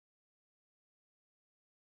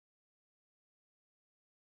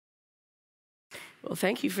Well,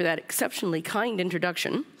 thank you for that exceptionally kind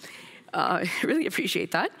introduction. I really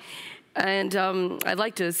appreciate that. And I'd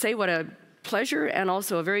like to say what a pleasure and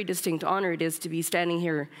also a very distinct honor it is to be standing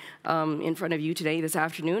here in front of you today, this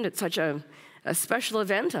afternoon, at such a special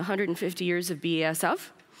event, 150 years of BASF,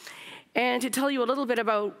 and to tell you a little bit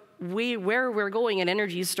about where we're going in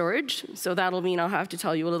energy storage. So that'll mean I'll have to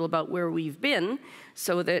tell you a little about where we've been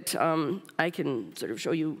so that I can sort of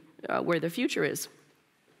show you where the future is.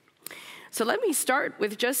 So let me start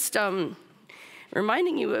with just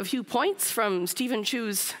reminding you of a few points from Stephen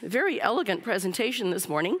Chu's very elegant presentation this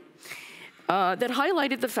morning that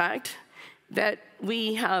highlighted the fact that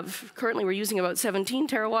currently we're using about 17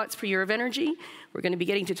 terawatts per year of energy. We're going to be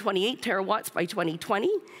getting to 28 terawatts by 2020.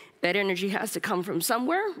 That energy has to come from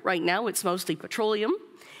somewhere. Right now it's mostly petroleum.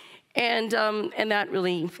 And that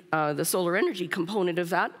really, the solar energy component of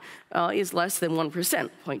that is less than 1%,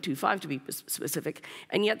 0.25 to be specific,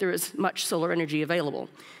 and yet there is much solar energy available.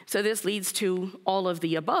 So this leads to all of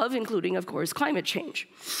the above, including, of course, climate change.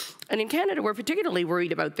 And in Canada, we're particularly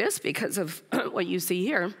worried about this because of what you see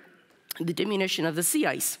here, the diminution of the sea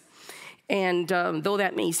ice. And though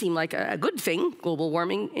that may seem like a good thing, global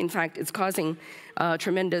warming, in fact, it's causing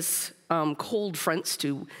tremendous cold fronts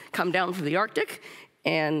to come down from the Arctic.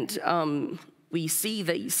 And we see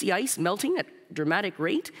the sea ice melting at a dramatic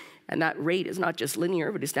rate, and that rate is not just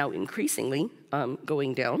linear, but is now increasingly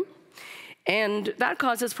going down. And that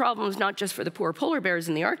causes problems not just for the poor polar bears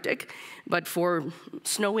in the Arctic, but for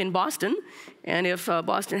snow in Boston. And if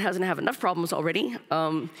Boston hasn't had enough problems already,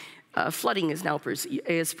 flooding is now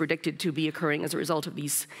predicted to be occurring as a result of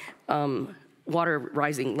these water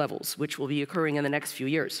rising levels, which will be occurring in the next few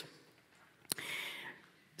years.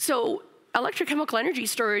 So electrochemical energy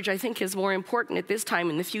storage, I think, is more important at this time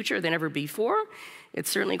in the future than ever before. It's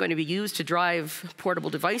certainly going to be used to drive portable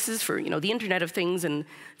devices for, the Internet of Things and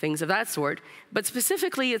things of that sort. But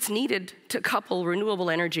specifically, it's needed to couple renewable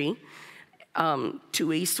energy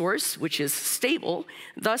to a source which is stable,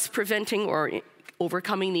 thus preventing or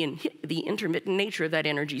overcoming the intermittent nature of that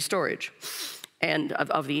energy storage and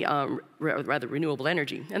of the rather renewable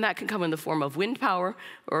energy. And that can come in the form of wind power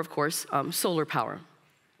or, of course, solar power.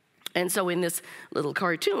 And so in this little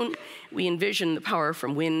cartoon, we envision the power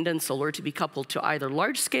from wind and solar to be coupled to either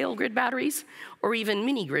large-scale grid batteries or even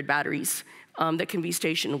mini-grid batteries that can be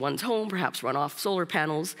stationed in one's home, perhaps run off solar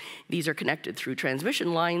panels. These are connected through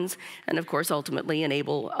transmission lines and, of course, ultimately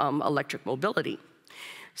enable electric mobility.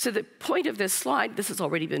 So the point of this slide, this has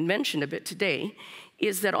already been mentioned a bit today,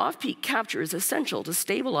 is that off-peak capture is essential to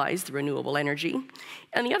stabilize the renewable energy.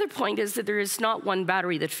 And the other point is that there is not one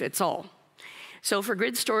battery that fits all. So for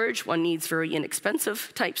grid storage, one needs very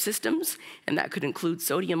inexpensive type systems, and that could include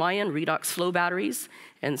sodium-ion redox flow batteries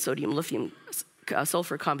and sodium-lithium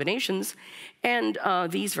sulfur combinations, and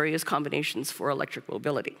these various combinations for electric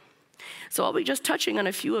mobility. So I'll be just touching on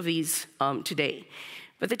a few of these today.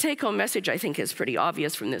 But the take-home message, I think, is pretty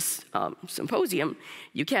obvious from this symposium.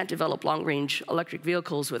 You can't develop long-range electric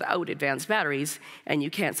vehicles without advanced batteries, and you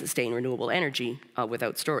can't sustain renewable energy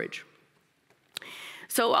without storage.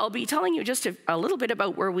 So I'll be telling you just a little bit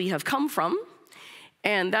about where we have come from,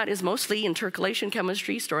 and that is mostly intercalation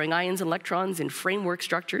chemistry, storing ions and electrons in framework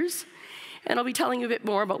structures. And I'll be telling you a bit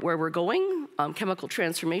more about where we're going, chemical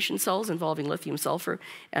transformation cells involving lithium sulfur,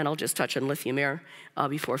 and I'll just touch on lithium air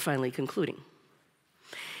before finally concluding.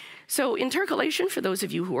 So intercalation, for those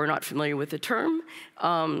of you who are not familiar with the term,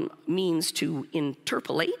 means to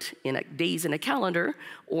interpolate in days in a calendar,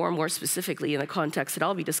 or more specifically in the context that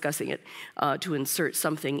I'll be discussing it, to insert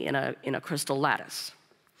something in a crystal lattice.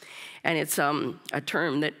 And it's a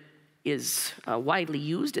term that is widely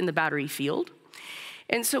used in the battery field.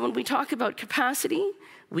 And so when we talk about capacity,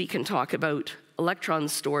 we can talk about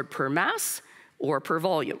electrons stored per mass or per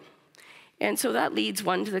volume. And so that leads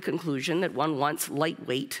one to the conclusion that one wants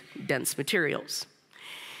lightweight, dense materials.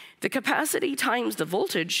 The capacity times the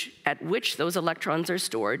voltage at which those electrons are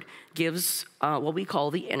stored gives what we call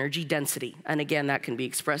the energy density. And again, that can be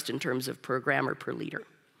expressed in terms of per gram or per liter.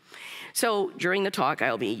 So during the talk,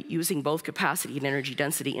 I'll be using both capacity and energy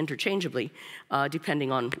density interchangeably,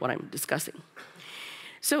 depending on what I'm discussing.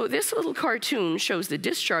 So this little cartoon shows the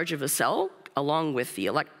discharge of a cell. Along with the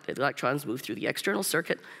electrons move through the external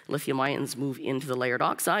circuit, lithium ions move into the layered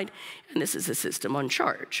oxide, and this is a system on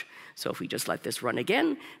charge. So if we just let this run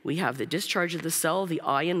again, we have the discharge of the cell, the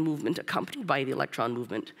ion movement accompanied by the electron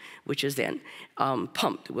movement, which is then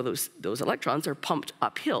pumped. Well, those electrons are pumped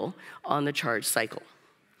uphill on the charge cycle.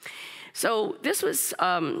 So this was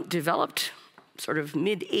developed sort of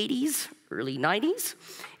mid-'80s, early '90s,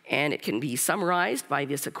 And it can be summarized by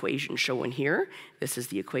this equation shown here. This is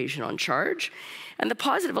the equation on charge. And the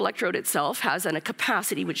positive electrode itself has a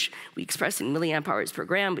capacity, which we express in milliamp hours per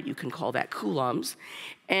gram, but you can call that coulombs.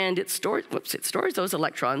 And it stores those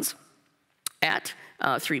electrons at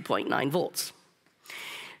 3.9 volts.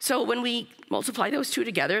 So when we multiply those two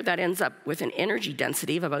together, that ends up with an energy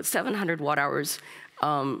density of about 700 watt-hours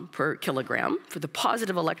per kilogram for the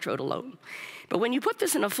positive electrode alone. But when you put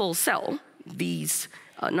this in a full cell, these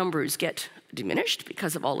numbers get diminished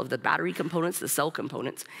because of all of the battery components, the cell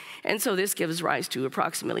components. And so this gives rise to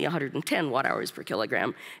approximately 110 watt-hours per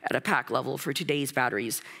kilogram at a pack level for today's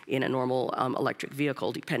batteries in a normal electric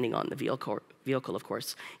vehicle, depending on the vehicle, of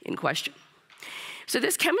course, in question. So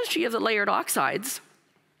this chemistry of the layered oxides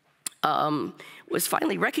was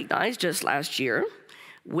finally recognized just last year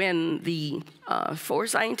when the 4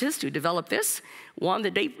 scientists who developed this won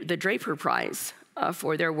the Draper Prize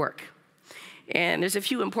for their work. And there's a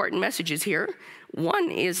few important messages here. One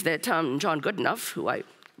is that John Goodenough, who I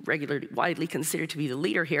widely consider to be the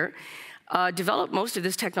leader here, developed most of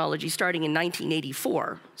this technology starting in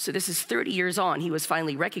 1984. So this is 30 years on, he was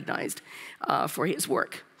finally recognized for his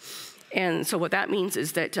work. And so what that means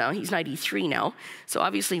is that he's 93 now. So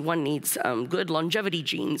obviously one needs good longevity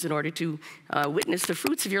genes in order to witness the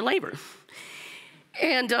fruits of your labor.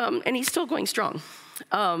 And he's still going strong.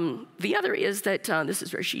 The other is that this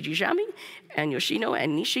is where Shiji Jami and Yoshino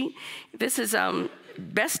and Nishi. This is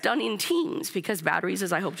best done in teams because batteries,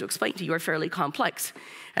 as I hope to explain to you, are fairly complex.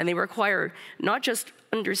 And they require not just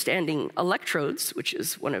understanding electrodes, which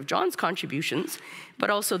is one of John's contributions, but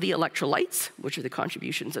also the electrolytes, which are the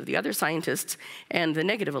contributions of the other scientists, and the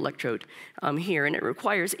negative electrode here. And it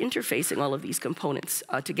requires interfacing all of these components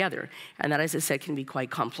together. And that, as I said, can be quite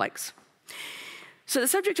complex. So the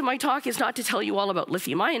subject of my talk is not to tell you all about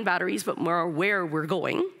lithium-ion batteries, but more where we're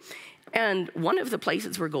going. And one of the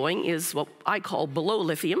places we're going is what I call below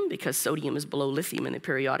lithium, because sodium is below lithium in the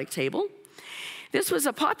periodic table. This was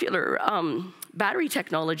a popular battery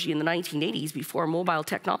technology in the 1980s before mobile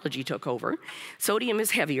technology took over. Sodium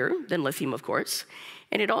is heavier than lithium, of course,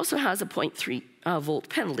 and it also has a 0.3 volt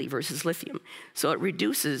penalty versus lithium. So it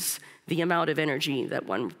reduces the amount of energy that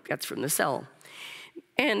one gets from the cell.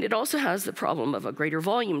 And it also has the problem of a greater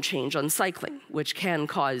volume change on cycling, which can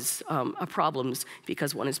cause problems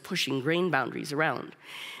because one is pushing grain boundaries around.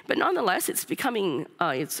 But nonetheless, it's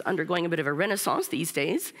undergoing a bit of a renaissance these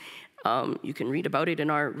days. You can read about it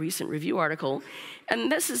in our recent review article.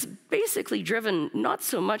 And this is basically driven not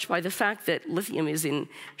so much by the fact that lithium is in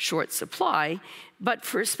short supply, but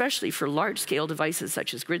especially for large-scale devices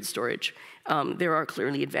such as grid storage, there are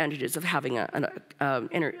clearly advantages of having an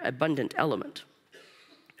abundant element.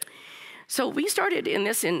 So we started in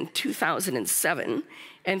this in 2007,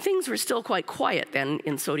 and things were still quite quiet then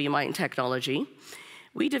in sodium-ion technology.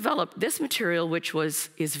 We developed this material, which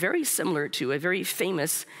is very similar to a very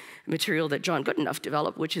famous material that John Goodenough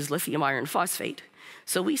developed, which is lithium iron phosphate.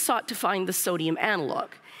 So we sought to find the sodium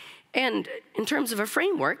analog. And in terms of a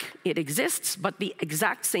framework, it exists, but the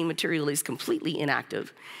exact same material is completely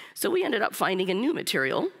inactive. So we ended up finding a new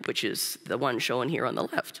material, which is the one shown here on the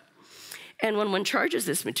left. And when one charges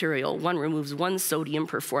this material, one removes 1 sodium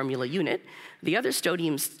per formula unit. The other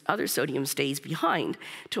sodium stays behind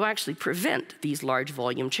to actually prevent these large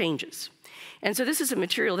volume changes. And so this is a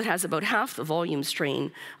material that has about half the volume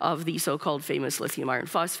strain of the so-called famous lithium iron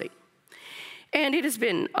phosphate. And it has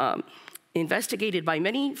been investigated by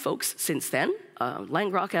many folks since then.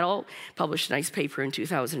 Langrock et al. Published a nice paper in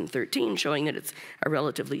 2013 showing that it's a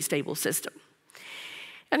relatively stable system.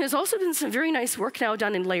 And there's also been some very nice work now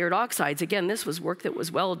done in layered oxides. Again, this was work that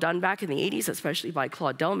was well done back in the 80s, especially by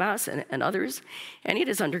Claude Delmas and others, and it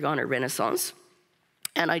has undergone a renaissance.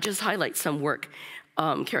 And I just highlight some work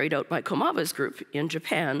carried out by Komaba's group in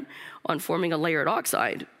Japan on forming a layered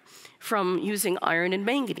oxide from using iron and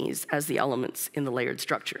manganese as the elements in the layered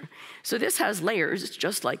structure. So this has layers,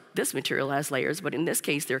 just like this material has layers, but in this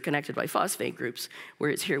case, they're connected by phosphate groups,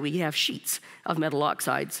 whereas here we have sheets of metal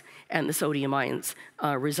oxides, and the sodium ions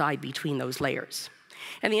reside between those layers.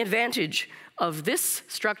 And the advantage of this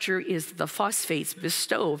structure is the phosphates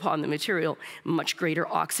bestow upon the material much greater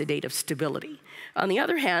oxidative stability. On the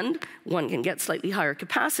other hand, one can get slightly higher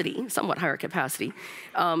capacity, somewhat higher capacity,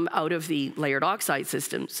 out of the layered oxide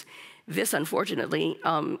systems. This, unfortunately,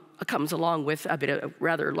 comes along with a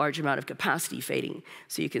rather large amount of capacity fading.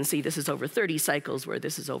 So you can see this is over 30 cycles, where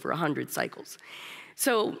this is over 100 cycles.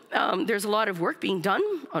 So there's a lot of work being done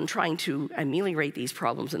on trying to ameliorate these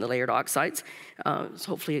problems in the layered oxides. So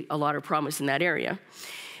hopefully a lot of promise in that area.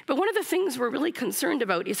 But one of the things we're really concerned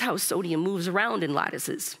about is how sodium moves around in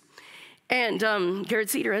lattices. And Gerrit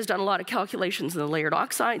Cedar has done a lot of calculations in the layered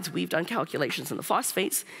oxides. We've done calculations in the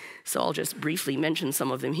phosphates, so I'll just briefly mention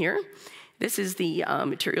some of them here. This is the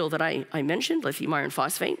material that I mentioned, lithium iron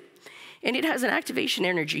phosphate, and it has an activation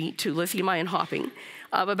energy to lithium ion hopping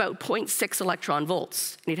of about 0.6 electron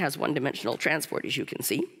volts. It has one-dimensional transport, as you can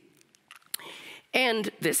see. And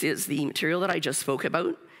this is the material that I just spoke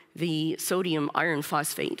about, the sodium iron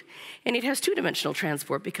phosphate, and it has two-dimensional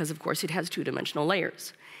transport because, of course, it has two-dimensional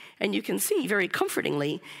layers. And you can see very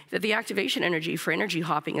comfortingly that the activation energy for energy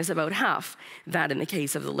hopping is about half that in the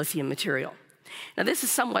case of the lithium material. Now, this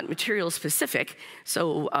is somewhat material specific,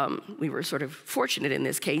 so we were sort of fortunate in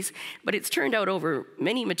this case, but it's turned out over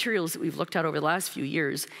many materials that we've looked at over the last few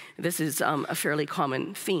years, this is a fairly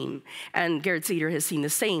common theme. And Gerrit Cedar has seen the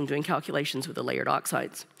same doing calculations with the layered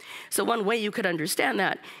oxides. So one way you could understand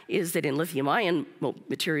that is that in lithium ion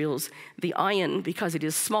materials, the ion, because it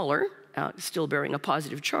is smaller, still bearing a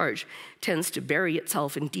positive charge, tends to bury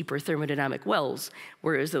itself in deeper thermodynamic wells,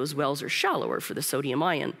 whereas those wells are shallower for the sodium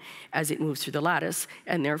ion as it moves through the lattice,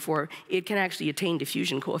 and therefore it can actually attain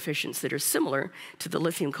diffusion coefficients that are similar to the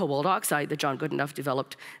lithium cobalt oxide that John Goodenough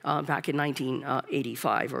developed back in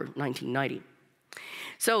 1985 or 1990.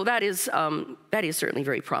 So that is certainly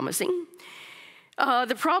very promising.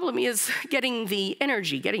 The problem is getting the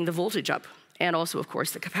energy, getting the voltage up, and also, of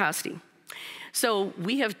course, the capacity. So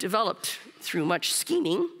we have developed, through much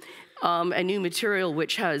scheming, a new material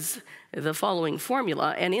which has the following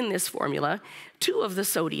formula. And in this formula, 2 of the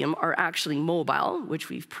sodium are actually mobile, which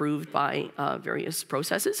we've proved by various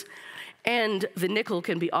processes. And the nickel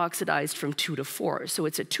can be oxidized from 2 to 4. So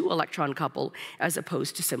it's a 2-electron couple as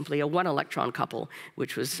opposed to simply a 1-electron couple,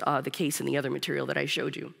 which was the case in the other material that I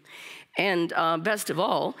showed you. And best of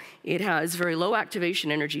all, it has very low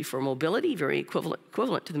activation energy for mobility, very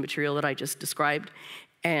equivalent to the material that I just described.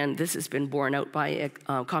 And this has been borne out by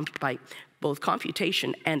both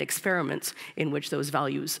computation and experiments in which those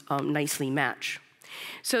values nicely match.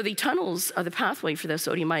 So the tunnels, the pathway for the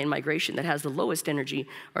sodium ion migration that has the lowest energy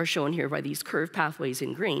are shown here by these curved pathways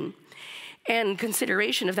in green. And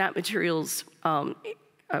consideration of that material's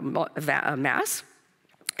mass,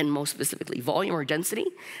 and most specifically volume or density,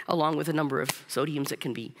 along with a number of sodiums that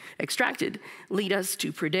can be extracted, lead us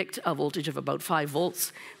to predict a voltage of about 5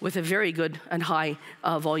 volts with a very good and high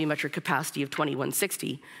volumetric capacity of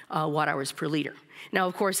 2160 watt-hours per liter. Now,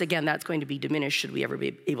 of course, again, that's going to be diminished should we ever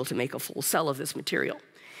be able to make a full cell of this material.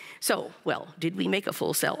 So, well, did we make a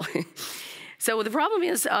full cell? So the problem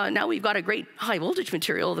is, now we've got a great high voltage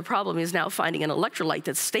material. The problem is now finding an electrolyte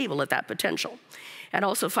that's stable at that potential, and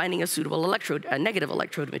also finding a suitable electrode, a negative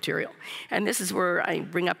electrode material. And this is where I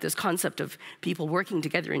bring up this concept of people working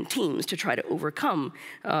together in teams to try to overcome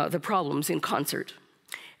the problems in concert,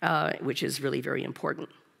 which is really very important.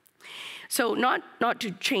 So not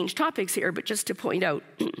to change topics here, but just to point out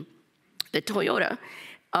that Toyota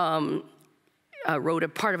wrote a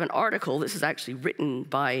part of an article. This is actually written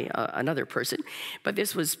by another person, but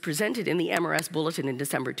this was presented in the MRS Bulletin in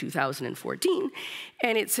December 2014,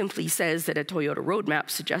 and it simply says that a Toyota roadmap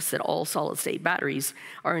suggests that all solid-state batteries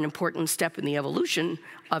are an important step in the evolution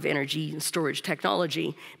of energy storage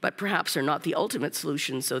technology, but perhaps are not the ultimate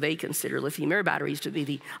solution, so they consider lithium-air batteries to be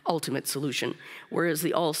the ultimate solution, whereas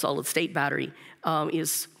the all-solid-state battery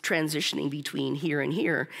is transitioning between here and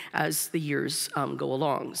here as the years go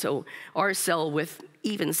along. So our cell with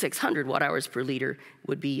even 600 watt-hours per liter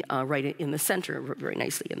would be right in the center, very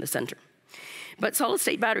nicely in the center. But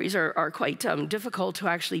solid-state batteries are quite difficult to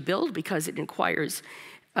actually build because it requires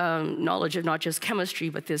knowledge of not just chemistry,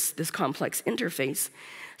 but this complex interface.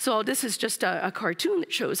 So this is just a cartoon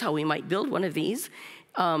that shows how we might build one of these.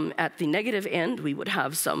 At the negative end, we would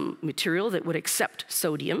have some material that would accept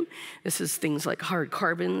sodium. This is things like hard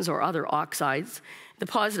carbons or other oxides. The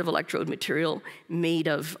positive electrode material made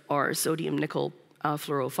of our sodium nickel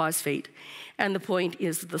fluorophosphate. And the point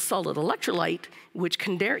is that the solid electrolyte, which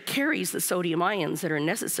carries the sodium ions that are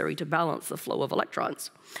necessary to balance the flow of electrons,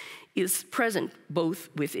 is present both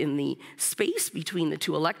within the space between the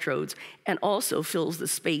 2 electrodes and also fills the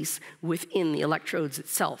space within the electrodes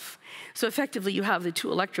itself. So effectively, you have the 2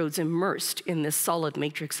 electrodes immersed in this solid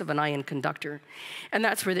matrix of an ion conductor. And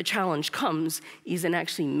that's where the challenge comes, is in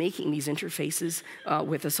actually making these interfaces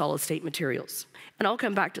with the solid-state materials. And I'll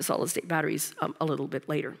come back to solid-state batteries a little bit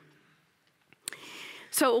later.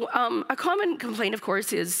 So a common complaint, of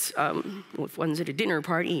course, is if one's at a dinner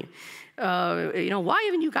party, why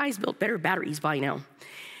haven't you guys built better batteries by now?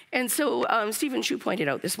 And so Stephen Shu pointed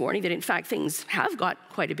out this morning that, in fact, things have got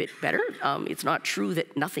quite a bit better. It's not true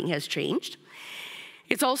that nothing has changed.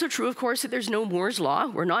 It's also true, of course, that there's no Moore's law.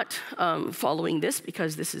 We're not following this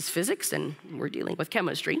because this is physics and we're dealing with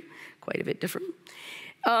chemistry. quite a bit different.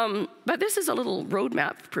 But this is a little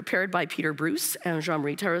roadmap prepared by Peter Bruce and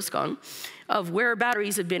Jean-Marie Tarascon of where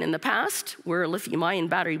batteries have been in the past, where a lithium-ion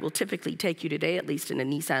battery will typically take you today, at least in a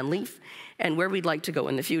Nissan Leaf, and where we'd like to go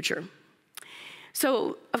in the future.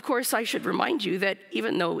 So, of course, I should remind you that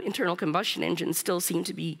even though internal combustion engines still seem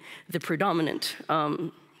to be the predominant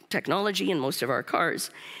technology in most of our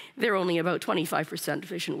cars, they're only about 25%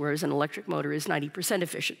 efficient, whereas an electric motor is 90%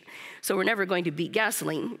 efficient. So we're never going to beat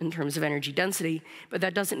gasoline in terms of energy density, but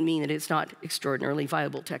that doesn't mean that it's not extraordinarily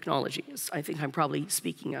viable technology. I think I'm probably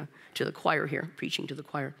speaking to the choir here, preaching to the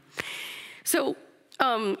choir. So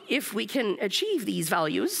if we can achieve these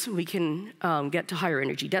values, we can get to higher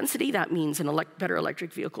energy density. That means better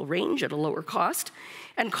electric vehicle range at a lower cost.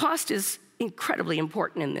 And cost is incredibly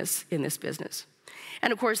important in this business.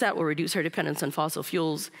 And of course, that will reduce our dependence on fossil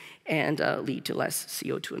fuels and lead to less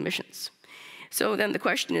CO2 emissions. So then the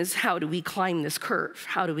question is, how do we climb this curve?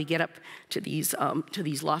 How do we get up to these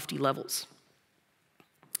lofty levels?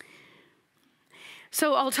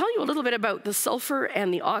 So I'll tell you a little bit about the sulfur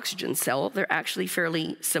and the oxygen cell. They're actually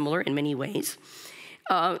fairly similar in many ways.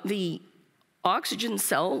 The oxygen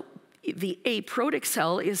cell, the aprotic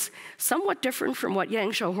cell, is somewhat different from what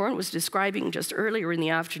Yang Xiaohorn was describing just earlier in the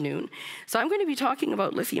afternoon. So I'm going to be talking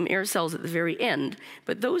about lithium air cells at the very end,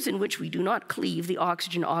 but those in which we do not cleave the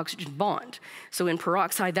oxygen-oxygen bond. So in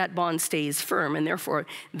peroxide, that bond stays firm, and therefore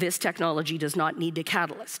this technology does not need a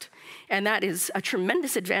catalyst. And that is a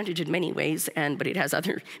tremendous advantage in many ways, but it has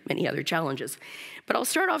many other challenges. But I'll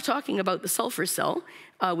start off talking about the sulfur cell,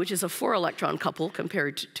 which is a 4-electron couple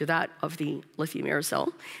compared to that of the lithium air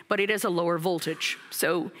cell, but it is a lower voltage.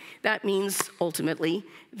 So that means ultimately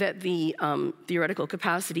that the theoretical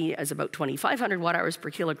capacity is about 2,500 watt-hours per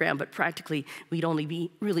kilogram, but practically we'd only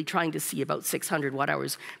be really trying to see about 600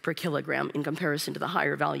 watt-hours per kilogram in comparison to the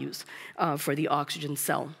higher values for the oxygen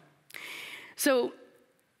cell. So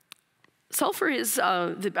sulfur is,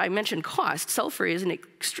 I mentioned cost. Sulfur is an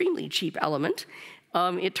extremely cheap element.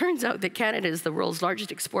 It turns out that Canada is the world's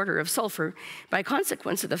largest exporter of sulfur by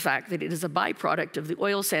consequence of the fact that it is a byproduct of the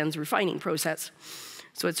oil sands refining process.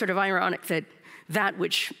 So it's sort of ironic that that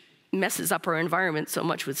which messes up our environment so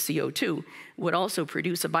much with CO2 would also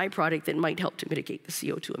produce a byproduct that might help to mitigate the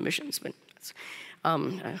CO2 emissions. But that's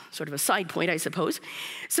sort of a side point, I suppose.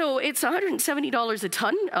 So it's $170 a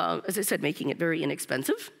ton, as I said, making it very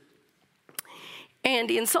inexpensive.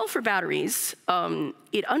 And in sulfur batteries,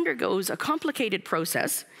 it undergoes a complicated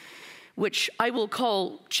process, which I will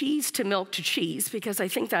call cheese to milk to cheese, because I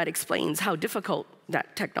think that explains how difficult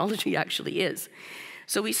that technology actually is.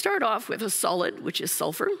 So we start off with a solid, which is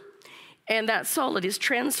sulfur, and that solid is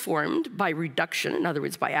transformed by reduction, in other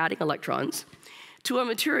words, by adding electrons, to a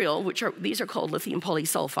material, these are called lithium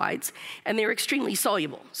polysulfides, and they're extremely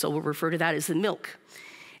soluble, so we'll refer to that as the milk.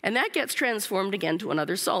 And that gets transformed again to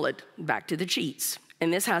another solid, back to the cheese.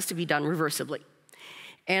 And this has to be done reversibly.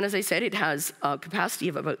 And as I said, it has a capacity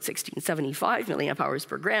of about 1675 milliamp hours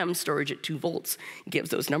per gram. Storage at 2 volts gives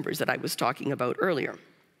those numbers that I was talking about earlier.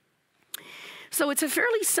 So it's a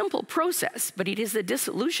fairly simple process, but it is the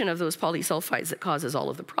dissolution of those polysulfides that causes all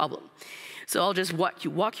of the problem. So I'll just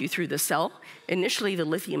walk you through the cell. Initially, the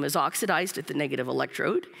lithium is oxidized at the negative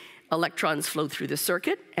electrode. Electrons flow through the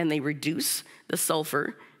circuit, and they reduce the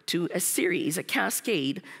sulfur to a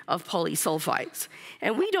cascade of polysulfides.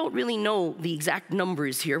 And we don't really know the exact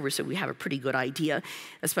numbers here, so we have a pretty good idea,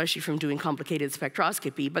 especially from doing complicated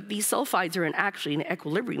spectroscopy, but these sulfides are actually in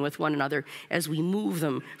equilibrium with one another as we move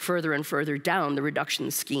them further and further down the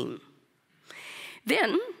reduction scheme.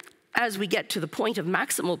 Then, as we get to the point of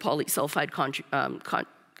maximal polysulfide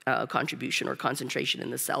contribution or concentration in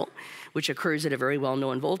the cell, which occurs at a very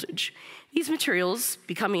well-known voltage, these materials,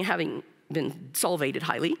 having been solvated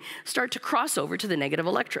highly, start to cross over to the negative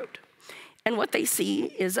electrode. And what they see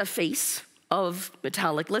is a face of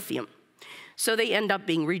metallic lithium. So they end up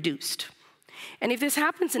being reduced. And if this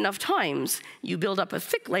happens enough times, you build up a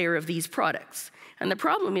thick layer of these products. And the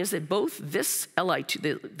problem is that both this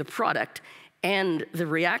Li2, the product, and the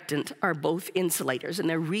reactant are both insulators, and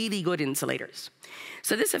they're really good insulators.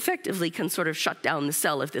 So this effectively can sort of shut down the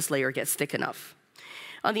cell if this layer gets thick enough.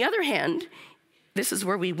 On the other hand, this is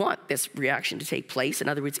where we want this reaction to take place, in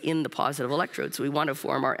other words, in the positive electrode. So we want to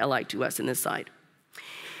form our Li2S in this side.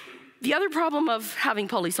 The other problem of having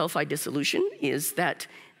polysulfide dissolution is that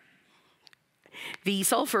the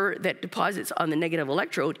sulfur that deposits on the negative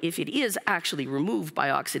electrode, if it is actually removed by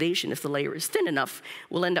oxidation, if the layer is thin enough,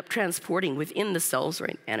 will end up transporting within the cells,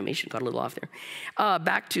 right, animation got a little off there,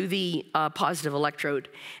 back to the positive electrode.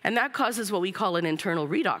 And that causes what we call an internal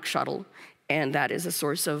redox shuttle. and that is a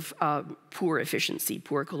source of poor efficiency,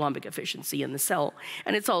 poor Coulombic efficiency in the cell,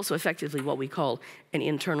 and it's also effectively what we call an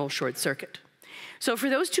internal short circuit. So for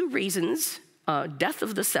those two reasons, death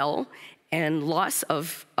of the cell and loss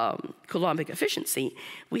of Coulombic efficiency,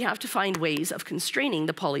 we have to find ways of constraining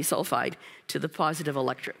the polysulfide to the positive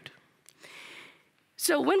electrode.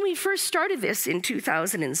 So when we first started this in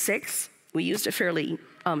 2006, we used a fairly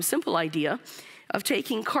simple idea of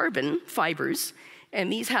taking carbon fibers, and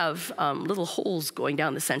these have little holes going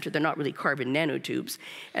down the center. They're not really carbon nanotubes,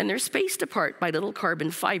 and they're spaced apart by little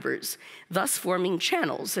carbon fibers, thus forming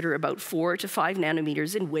channels that are about 4 to 5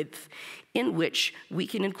 nanometers in width, in which we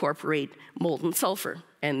can incorporate molten sulfur.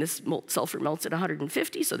 And this sulfur melts at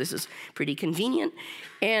 150, so this is pretty convenient.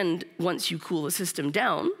 And once you cool the system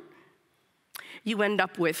down, you end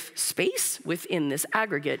up with space within this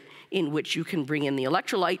aggregate in which you can bring in the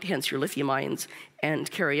electrolyte, hence your lithium ions, and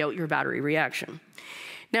carry out your battery reaction.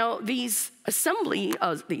 Now, the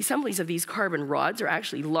assemblies of these carbon rods are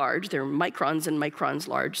actually large. They're microns and microns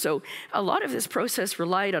large. So a lot of this process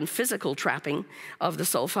relied on physical trapping of the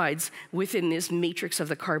sulfides within this matrix of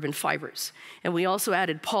the carbon fibers. And we also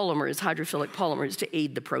added polymers, hydrophilic polymers, to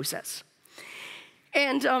aid the process.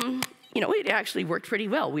 And it actually worked pretty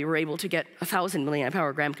well. We were able to get 1,000 milliamp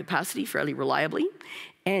hour gram capacity fairly reliably.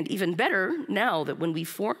 And even better, now that when we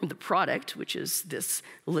form the product, which is this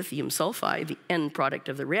lithium sulfide, the end product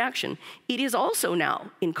of the reaction, it is also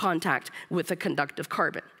now in contact with the conductive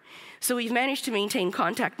carbon. So we've managed to maintain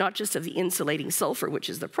contact not just of the insulating sulfur,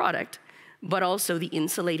 which is the product, but also the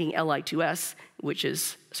insulating Li2S, which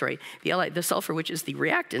is, the sulfur, which is the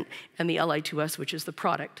reactant, and the Li2S, which is the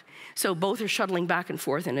product. So both are shuttling back and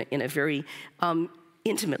forth in a very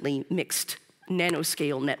intimately mixed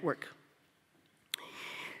nanoscale network.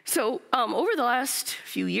 So over the last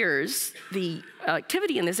few years, the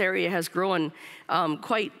activity in this area has grown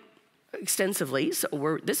quite extensively.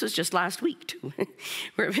 So this was just last week, too.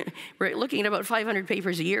 we're looking at about 500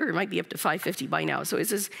 papers a year. It might be up to 550 by now. So this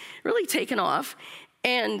has really taken off.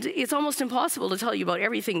 And it's almost impossible to tell you about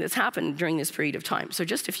everything that's happened during this period of time. So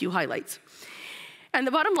just a few highlights. And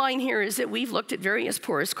the bottom line here is that we've looked at various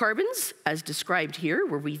porous carbons, as described here,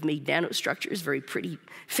 where we've made nanostructures, very pretty,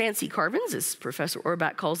 fancy carbons, as Professor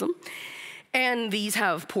Orbach calls them. And these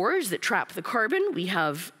have pores that trap the carbon. We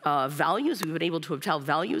have values. We've been able to obtain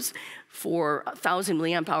values for 1,000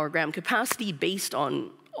 milliamp hour gram capacity based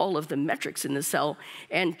on all of the metrics in the cell.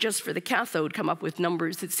 And just for the cathode, come up with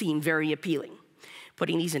numbers that seem very appealing.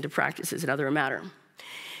 Putting these into practice is another matter.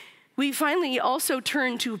 We finally also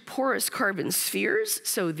turned to porous carbon spheres.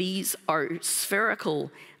 So these are spherical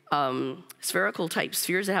type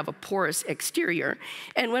spheres that have a porous exterior.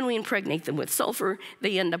 And when we impregnate them with sulfur,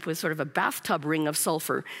 they end up with sort of a bathtub ring of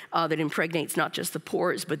sulfur that impregnates not just the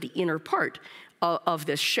pores, but the inner part of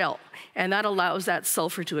this shell. And that allows that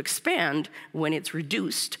sulfur to expand when it's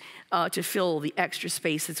reduced to fill the extra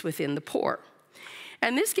space that's within the pore.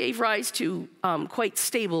 And this gave rise to quite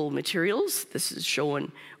stable materials. This is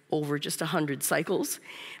shown over just 100 cycles.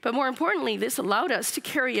 But more importantly, this allowed us to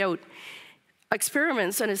carry out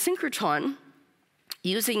experiments on a synchrotron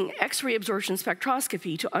using X-ray absorption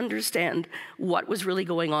spectroscopy to understand what was really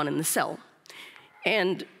going on in the cell.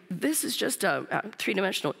 And this is just a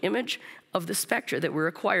three-dimensional image of the spectra that were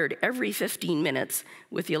acquired every 15 minutes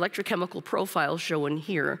with the electrochemical profile shown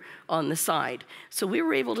here on the side. So we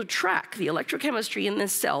were able to track the electrochemistry in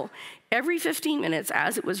this cell every 15 minutes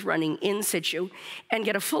as it was running in situ and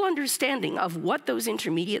get a full understanding of what those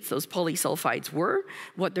intermediates, those polysulfides were,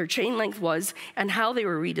 what their chain length was, and how they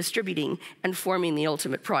were redistributing and forming the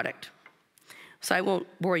ultimate product. So I won't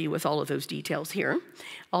bore you with all of those details here.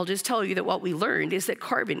 I'll just tell you that what we learned is that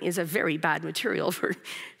carbon is a very bad material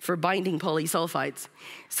for binding polysulfides.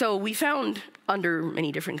 So we found, under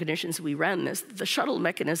many different conditions we ran this, the shuttle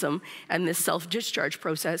mechanism and this self-discharge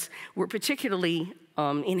process were particularly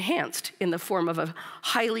enhanced in the form of a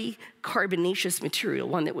highly carbonaceous material,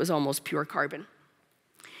 one that was almost pure carbon.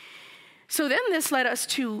 So then this led us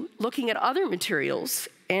to looking at other materials,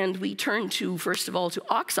 and we turned to, first of all, to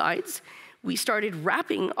oxides. We started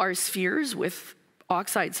wrapping our spheres with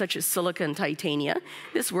oxides such as silica and titania.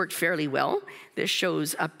 This worked fairly well. This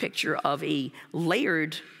shows a picture of a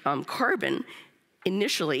layered carbon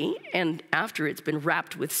initially, and after it's been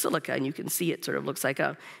wrapped with silica, and you can see it sort of looks like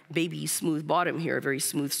a baby smooth bottom here, a very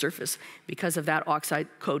smooth surface because of that oxide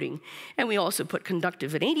coating. And we also put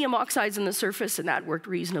conductive vanadium oxides on the surface, and that worked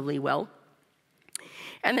reasonably well.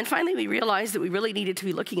 And then finally, we realized that we really needed to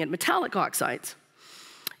be looking at metallic oxides.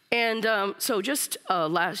 And so just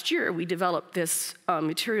last year, we developed this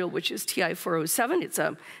material, which is Ti407. It's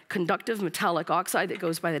a conductive metallic oxide that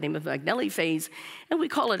goes by the name of Magnelli phase, and we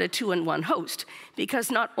call it a 2-in-1 host,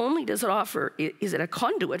 because not only does it offer, is it a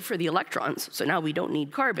conduit for the electrons, so now we don't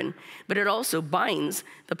need carbon, but it also binds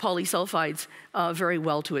the polysulfides very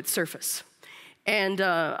well to its surface. And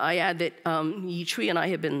I add that Yi Chui and I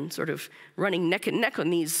have been sort of running neck and neck on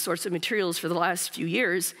these sorts of materials for the last few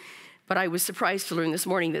years. But I was surprised to learn this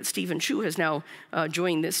morning that Stephen Chu has now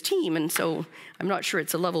joined this team, and so I'm not sure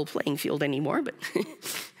it's a level playing field anymore, but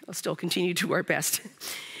I'll still continue to do our best.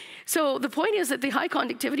 So the point is that the high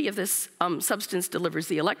conductivity of this substance delivers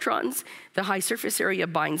the electrons, the high surface area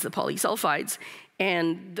binds the polysulfides,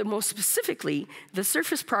 and most specifically, the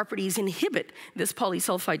surface properties inhibit this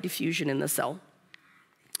polysulfide diffusion in the cell.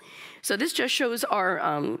 So this just shows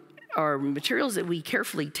our materials that we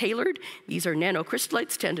carefully tailored. These are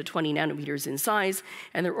nanocrystallites, 10 to 20 nanometers in size,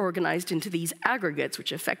 and they're organized into these aggregates,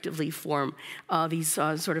 which effectively form these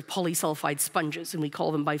sort of polysulfide sponges, and we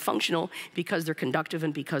call them bifunctional because they're conductive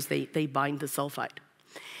and because they bind the sulfide.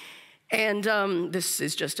 And this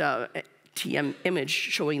is just a TM image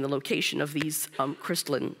showing the location of these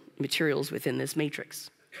crystalline materials within this matrix.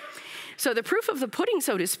 So the proof of the pudding,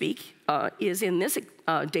 so to speak, is in this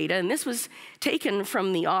data, and this was taken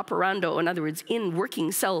from the operando, in other words, in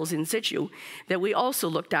working cells in situ, that we also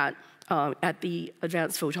looked at the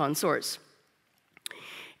advanced photon source.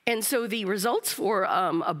 And so the results for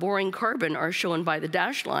a boring carbon are shown by the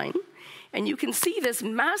dashed line, and you can see this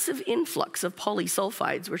massive influx of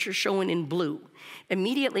polysulfides, which are shown in blue,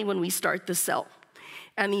 immediately when we start the cell.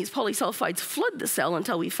 And these polysulfides flood the cell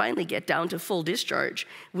until we finally get down to full discharge,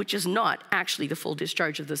 which is not actually the full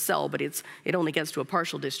discharge of the cell, but it only gets to a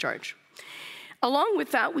partial discharge. Along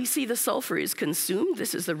with that, we see the sulfur is consumed.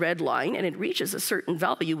 This is the red line, and it reaches a certain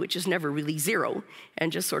value, which is never really zero,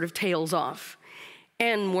 and just sort of tails off.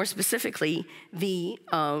 And more specifically, the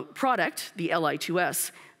product, the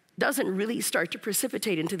Li2S, doesn't really start to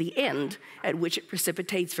precipitate into the end, at which it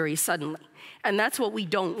precipitates very suddenly. And that's what we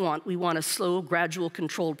don't want. We want a slow, gradual,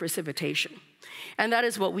 controlled precipitation. And that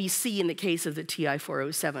is what we see in the case of the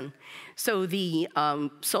Ti407. So the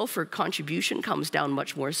sulfur contribution comes down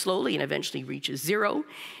much more slowly and eventually reaches zero.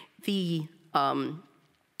 The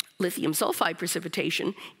lithium sulfide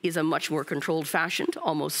precipitation is a much more controlled fashion,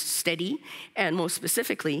 almost steady. And most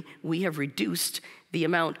specifically, we have reduced the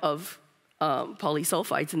amount of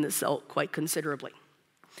polysulfides in the cell quite considerably.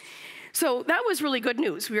 So that was really good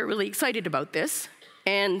news. We were really excited about this.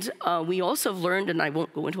 And we also learned, and I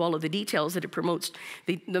won't go into all of the details, that it promotes,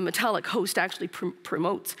 the metallic host actually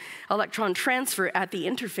promotes electron transfer at the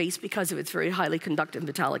interface because of its very highly conductive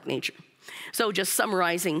metallic nature. So just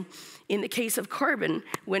summarizing, in the case of carbon,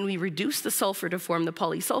 when we reduce the sulfur to form the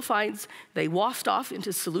polysulfides, they waft off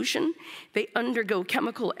into solution. They undergo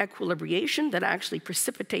chemical equilibration that actually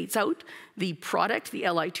precipitates out the product, the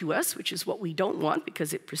Li2S, which is what we don't want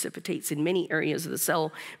because it precipitates in many areas of the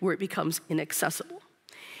cell where it becomes inaccessible.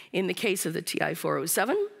 In the case of the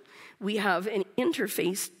Ti407, we have an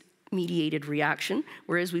interface-mediated reaction,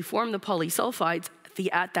 whereas we form the polysulfides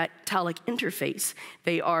at that metallic interface,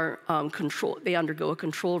 they undergo a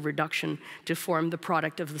controlled reduction to form the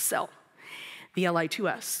product of the cell, the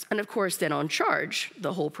Li2S. And of course, then on charge,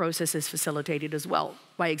 the whole process is facilitated as well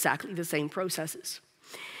by exactly the same processes.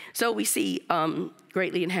 So we see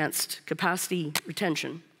greatly enhanced capacity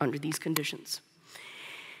retention under these conditions.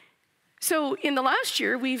 So in the last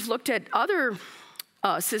year, we've looked at other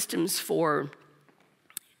systems for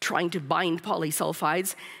trying to bind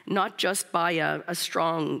polysulfides, not just by a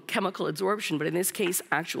strong chemical absorption, but in this case,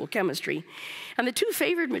 actual chemistry. And the two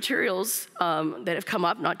favored materials that have come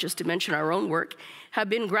up, not just to mention our own work, have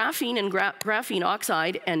been graphene and graphene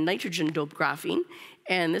oxide and nitrogen-doped graphene.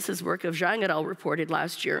 And this is work of Zhang et al. Reported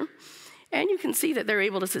last year. And you can see that they're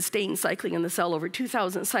able to sustain cycling in the cell over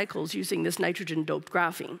 2,000 cycles using this nitrogen-doped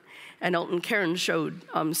graphene. And Elton Cairns showed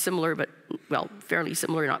similar, but, well, fairly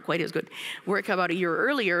similar, not quite as good, work about a year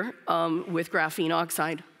earlier with graphene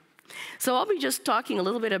oxide. So I'll be just talking a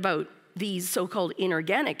little bit about these so-called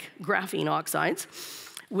inorganic graphene oxides,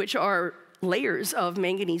 which are layers of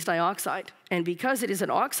manganese dioxide. And because it is an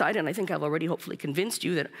oxide, and I think I've already hopefully convinced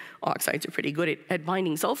you that oxides are pretty good at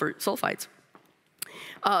binding sulfides,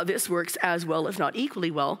 this works as well, if not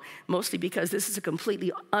equally well, mostly because this is a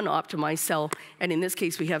completely unoptimized cell, and in this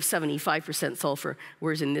case we have 75% sulfur,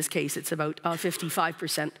 whereas in this case it's about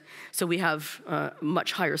 55%. So we have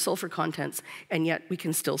much higher sulfur contents, and yet we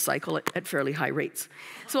can still cycle it at fairly high rates.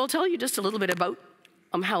 So I'll tell you just a little bit about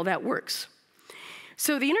how that works.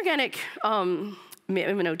 So the inorganic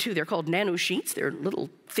MnO2, they're called nanosheets. They're little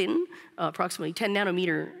thin, approximately 10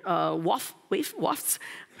 nanometer wafts,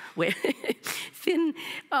 thin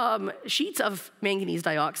sheets of manganese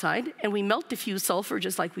dioxide, and we melt diffuse sulfur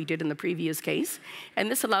just like we did in the previous case.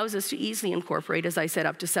 And this allows us to easily incorporate, as I said,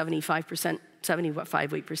 up to 75%,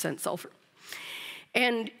 75% sulfur.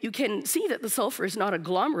 And you can see that the sulfur is not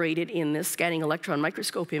agglomerated in this scanning electron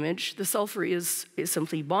microscope image. The sulfur is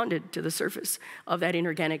simply bonded to the surface of that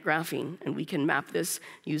inorganic graphene. And we can map this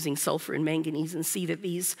using sulfur and manganese and see that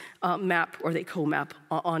these map, or they co-map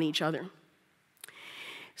on each other.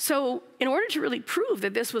 So in order to really prove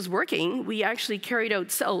that this was working, we actually carried out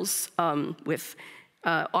cells with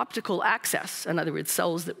optical access, in other words,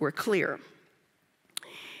 cells that were clear.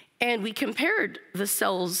 And we compared the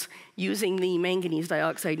cells using the manganese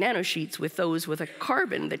dioxide nanosheets with those with a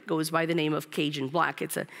carbon that goes by the name of Cajun black.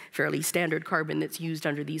 It's a fairly standard carbon that's used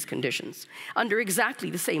under these conditions, under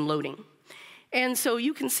exactly the same loading. And so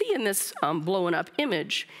you can see in this blown up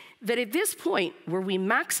image that at this point, where we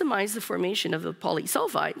maximize the formation of the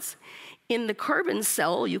polysulfides, in the carbon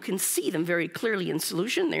cell, you can see them very clearly in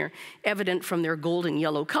solution. They're evident from their golden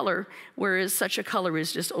yellow color, whereas such a color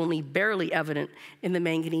is just only barely evident in the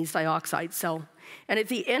manganese dioxide cell. And at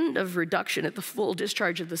the end of reduction, at the full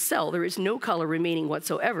discharge of the cell, there is no color remaining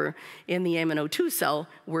whatsoever in the MnO2 cell,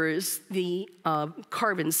 whereas the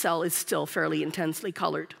carbon cell is still fairly intensely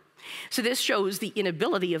colored. So this shows the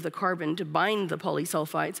inability of the carbon to bind the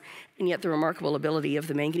polysulfides, and yet the remarkable ability of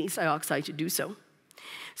the manganese dioxide to do so.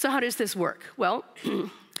 So how does this work? Well,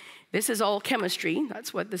 this is all chemistry.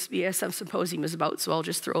 That's what this BASF symposium is about, so I'll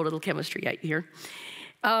just throw a little chemistry at you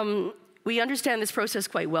here. We understand this process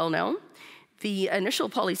quite well now. The initial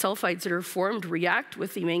polysulfides that are formed react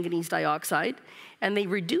with the manganese dioxide, and they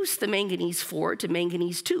reduce the manganese 4 to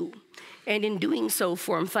manganese 2, and in doing so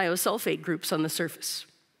form thiosulfate groups on the surface.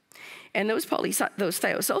 And those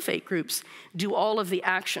thiosulfate groups do all of the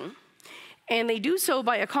action. And they do so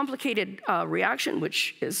by a complicated reaction,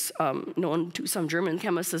 which is known to some German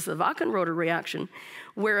chemists as the Wachenroder reaction,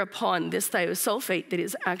 whereupon this thiosulfate that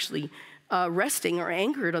is actually resting or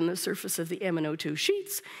anchored on the surface of the MnO2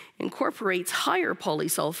 sheets incorporates higher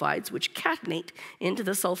polysulfides, which catenate into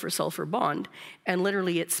the sulfur-sulfur bond, and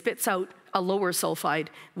literally it spits out a lower sulfide,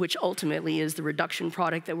 which ultimately is the reduction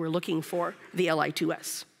product that we're looking for, the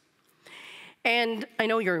Li2S. And I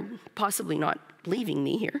know you're possibly not believing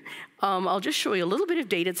me here. I'll just show you a little bit of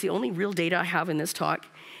data. It's the only real data I have in this talk,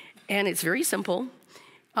 and it's very simple.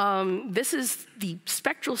 This is the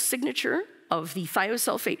spectral signature of the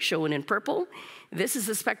thiosulfate shown in purple. This is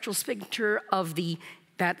the spectral signature of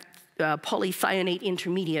that polythionate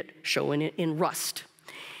intermediate shown in rust.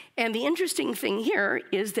 And the interesting thing here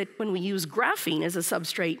is that when we use graphene as a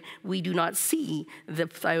substrate, we do not see the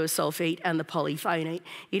thiosulfate and the polythionate.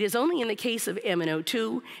 It is only in the case of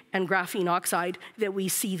MnO2 and graphene oxide that we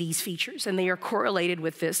see these features, and they are correlated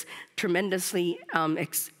with this tremendously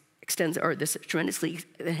tremendously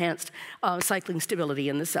enhanced cycling stability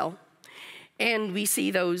in the cell. And we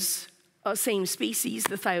see those same species,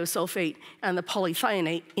 the thiosulfate and the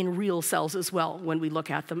polythionate, in real cells as well when we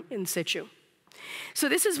look at them in situ. So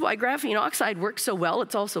this is why graphene oxide works so well.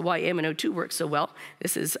 It's also why MnO2 works so well.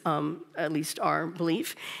 This is at least our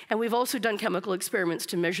belief. And we've also done chemical experiments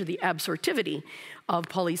to measure the absorptivity of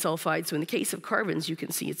polysulfides. So in the case of carbons, you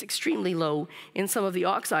can see it's extremely low. In some of the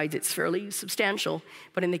oxides, it's fairly substantial.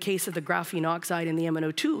 But in the case of the graphene oxide and the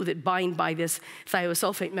MnO2 that bind by this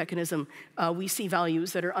thiosulfate mechanism, we see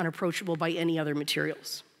values that are unapproachable by any other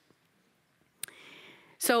materials.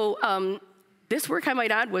 So this work, I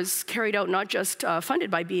might add, was carried out not just funded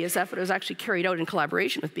by BASF, but it was actually carried out in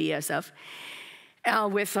collaboration with BASF,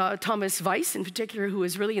 with Thomas Weiss in particular, who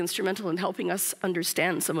was really instrumental in helping us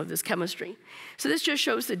understand some of this chemistry. So this just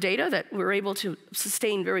shows the data that we're able to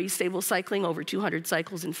sustain very stable cycling over 200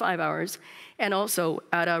 cycles in 5 hours, and also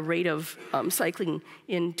at a rate of cycling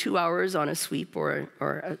in 2 hours on a sweep or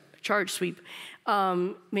a charge sweep,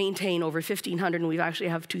 maintain over 1,500, and we actually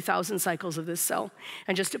have 2,000 cycles of this cell.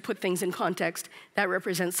 And just to put things in context, that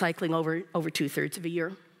represents cycling over 2/3 of a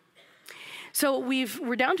year. So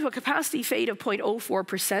we're down to a capacity fade of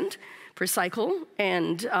 0.04% per cycle,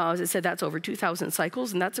 and as I said, that's over 2,000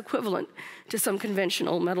 cycles, and that's equivalent to some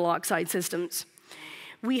conventional metal oxide systems.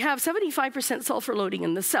 We have 75% sulfur loading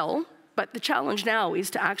in the cell, but the challenge now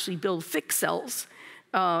is to actually build thick cells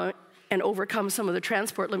and overcome some of the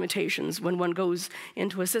transport limitations when one goes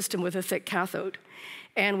into a system with a thick cathode.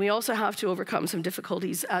 And we also have to overcome some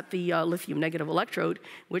difficulties at the lithium negative electrode,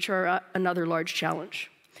 which are another large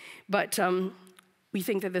challenge. But we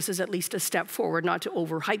think that this is at least a step forward, not to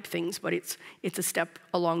overhype things, but it's a step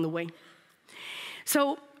along the way.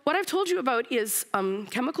 So what I've told you about is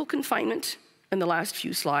chemical confinement in the last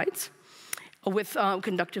few slides with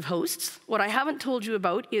conductive hosts. What I haven't told you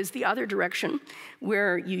about is the other direction,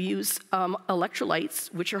 where you use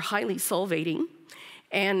electrolytes, which are highly solvating,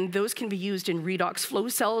 and those can be used in redox flow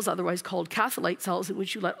cells, otherwise called catholyte cells, in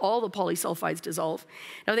which you let all the polysulfides dissolve.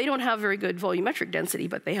 Now, they don't have very good volumetric density,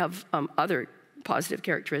 but they have other positive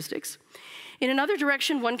characteristics. In another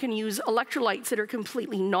direction, one can use electrolytes that are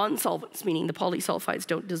completely non-solvents, meaning the polysulfides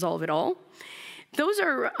don't dissolve at all. Those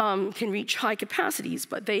can reach high capacities,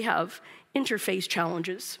 but they have interface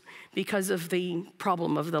challenges because of the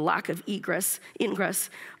problem of the lack of ingress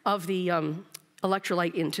of the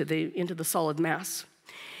electrolyte into the solid mass.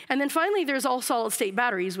 And then finally, there's all solid-state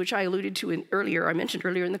batteries, which I alluded to I mentioned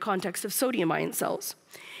earlier in the context of sodium-ion cells.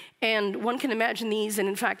 And one can imagine these, and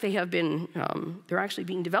in fact, they have been, they're actually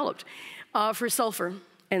being developed for sulfur.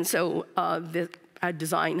 And so I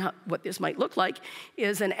design what this might look like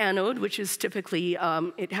is an anode, which is typically,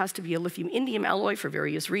 it has to be a lithium-indium alloy for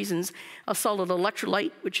various reasons, a solid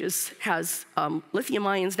electrolyte, which has lithium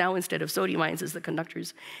ions now instead of sodium ions as the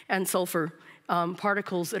conductors, and sulfur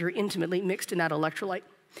particles that are intimately mixed in that electrolyte.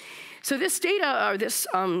 So this data, or this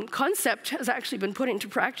concept, has actually been put into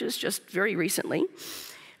practice just very recently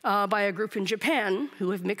by a group in Japan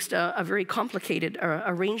who have mixed a very complicated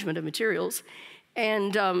arrangement of materials.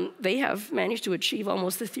 And they have managed to achieve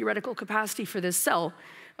almost the theoretical capacity for this cell.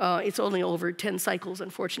 It's only over 10 cycles,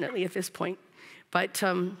 unfortunately, at this point. But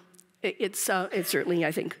it's certainly,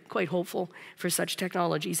 I think, quite hopeful for such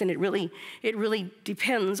technologies. And it really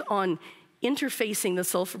depends on interfacing the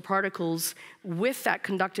sulfur particles with that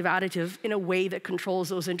conductive additive in a way that controls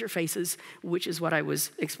those interfaces, which is what I was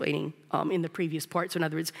explaining in the previous part. So in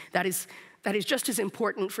other words, that is just as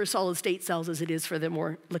important for solid-state cells as it is for the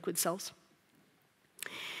more liquid cells.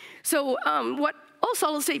 So what all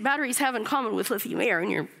solid-state batteries have in common with lithium air,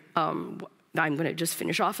 and I'm going to just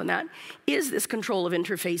finish off on that, is this control of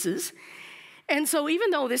interfaces. And so even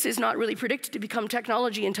though this is not really predicted to become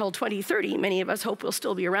technology until 2030, many of us hope we'll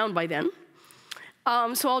still be around by then.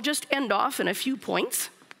 So I'll just end off in a few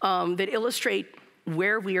points that illustrate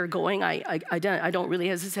where we are going. I don't really,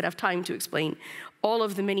 as I said, have time to explain all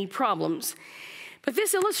of the many problems. But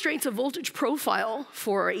this illustrates a voltage profile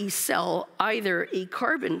for a cell, either a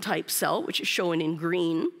carbon-type cell, which is shown in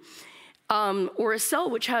green, or a cell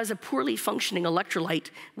which has a poorly functioning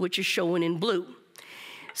electrolyte, which is shown in blue.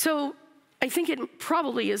 So I think it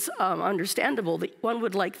probably is understandable that one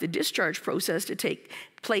would like the discharge process to take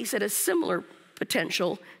place at a similar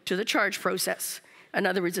potential to the charge process. In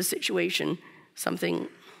other words, a situation, something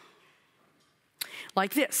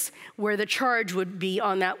like this, where the charge would be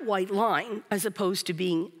on that white line as opposed to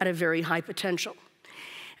being at a very high potential.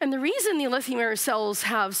 And the reason the lithium air cells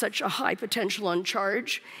have such a high potential on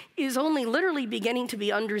charge is only literally beginning to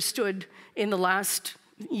be understood in the last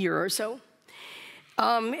year or so.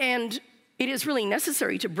 And it is really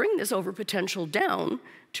necessary to bring this overpotential down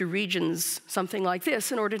to regions something like this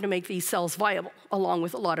in order to make these cells viable, along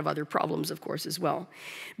with a lot of other problems, of course, as well.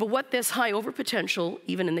 But what this high overpotential,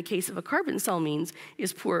 even in the case of a carbon cell, means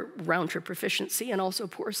is poor round-trip efficiency and also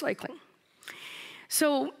poor cycling.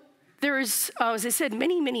 So there is, as I said,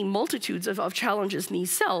 many multitudes of challenges in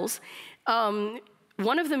these cells.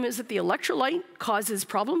 One of them is that the electrolyte causes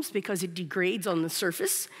problems because it degrades on the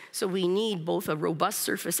surface. So we need both a robust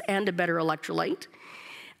surface and a better electrolyte.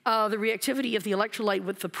 The reactivity of the electrolyte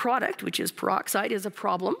with the product, which is peroxide, is a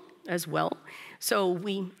problem as well. So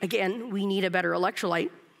we need a better electrolyte.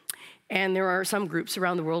 And there are some groups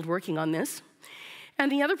around the world working on this.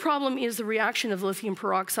 And the other problem is the reaction of lithium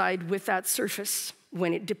peroxide with that surface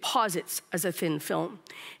when it deposits as a thin film.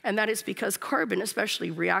 And that is because carbon especially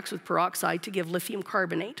reacts with peroxide to give lithium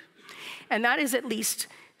carbonate. And that is at least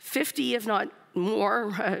 50, if not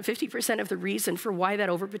more, 50% of the reason for why that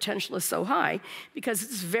overpotential is so high, because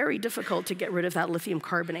it's very difficult to get rid of that lithium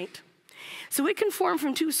carbonate. So it can form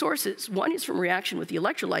from two sources. One is from reaction with the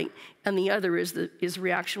electrolyte, and the other is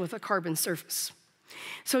reaction with a carbon surface.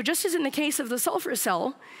 So just as in the case of the sulfur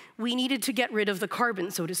cell, we needed to get rid of the carbon,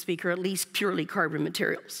 so to speak, or at least purely carbon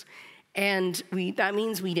materials. And that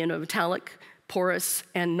means we need a metallic, porous,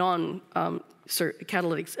 and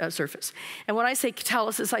non-catalytic surface. And when I say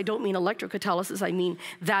catalysis, I don't mean electrocatalysis. I mean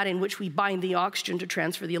that in which we bind the oxygen to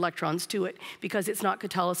transfer the electrons to it, because it's not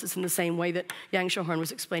catalysis in the same way that Yang Shohorn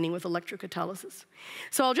was explaining with electrocatalysis.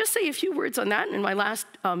 So I'll just say a few words on that in my last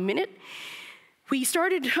minute. We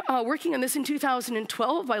started working on this in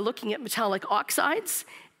 2012 by looking at metallic oxides.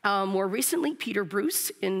 More recently, Peter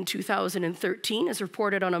Bruce in 2013 has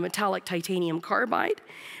reported on a metallic titanium carbide,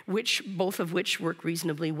 both of which work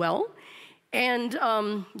reasonably well. And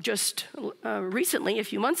just recently, a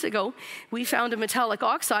few months ago, we found a metallic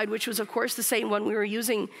oxide, which was, of course, the same one we were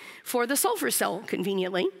using for the sulfur cell,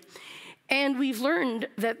 conveniently. And we've learned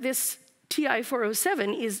that this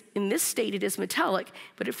Ti407 is, in this state, it is metallic,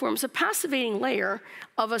 but it forms a passivating layer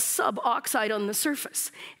of a suboxide on the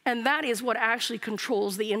surface. And that is what actually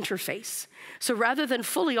controls the interface. So rather than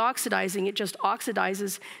fully oxidizing, it just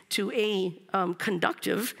oxidizes to a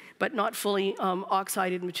conductive, but not fully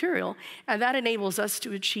oxided material. And that enables us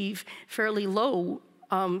to achieve fairly low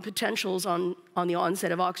potentials on the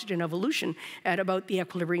onset of oxygen evolution at about the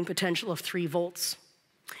equilibrium potential of 3 volts.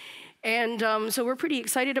 And so we're pretty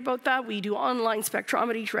excited about that. We do online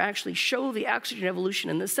spectrometry to actually show the oxygen evolution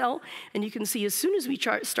in the cell. And you can see as soon as we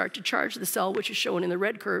start to charge the cell, which is shown in the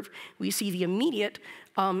red curve, we see the immediate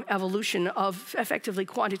evolution of effectively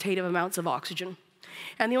quantitative amounts of oxygen.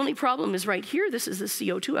 And the only problem is right here. This is the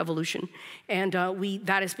CO2 evolution. And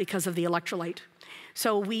that is because of the electrolyte.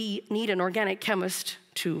 So we need an organic chemist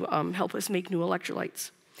to help us make new electrolytes.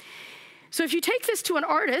 So if you take this to an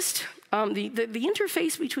artist, the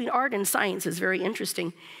interface between art and science is very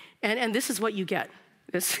interesting. And this is what you get.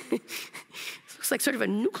 This looks like sort of a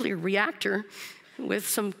nuclear reactor with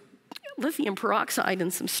some lithium peroxide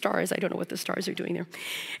and some stars. I don't know what the stars are doing there.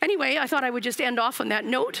 Anyway, I thought I would just end off on that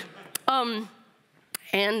note.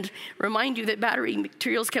 And remind you that battery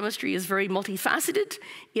materials chemistry is very multifaceted.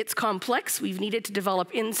 It's complex. We've needed to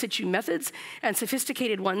develop in situ methods and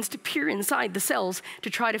sophisticated ones to peer inside the cells to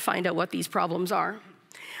try to find out what these problems are.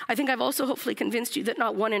 I think I've also hopefully convinced you that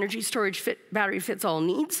not one energy storage battery fits all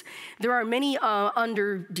needs. There are many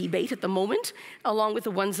under debate at the moment, along with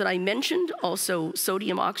the ones that I mentioned, also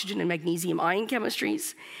sodium, oxygen, and magnesium ion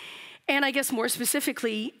chemistries. And I guess more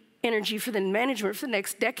specifically, energy for the management for the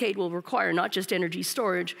next decade will require not just energy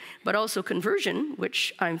storage, but also conversion,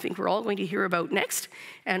 which I think we're all going to hear about next,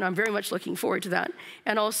 and I'm very much looking forward to that,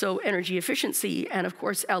 and also energy efficiency, and of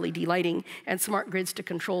course, LED lighting and smart grids to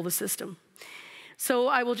control the system. So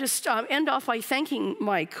I will just end off by thanking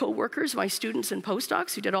my co-workers, my students and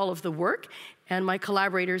postdocs who did all of the work, and my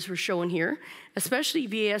collaborators were shown here, especially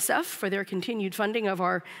BASF for their continued funding of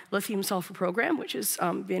our lithium sulfur program, which has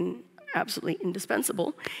been absolutely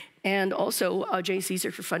indispensable, and also J.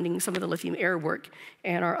 Caesar for funding some of the lithium air work,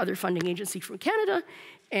 and our other funding agency from Canada.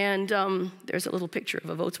 And there's a little picture of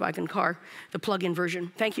a Volkswagen car, the plug-in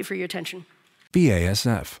version. Thank you for your attention.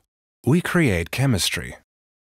 BASF. We create chemistry.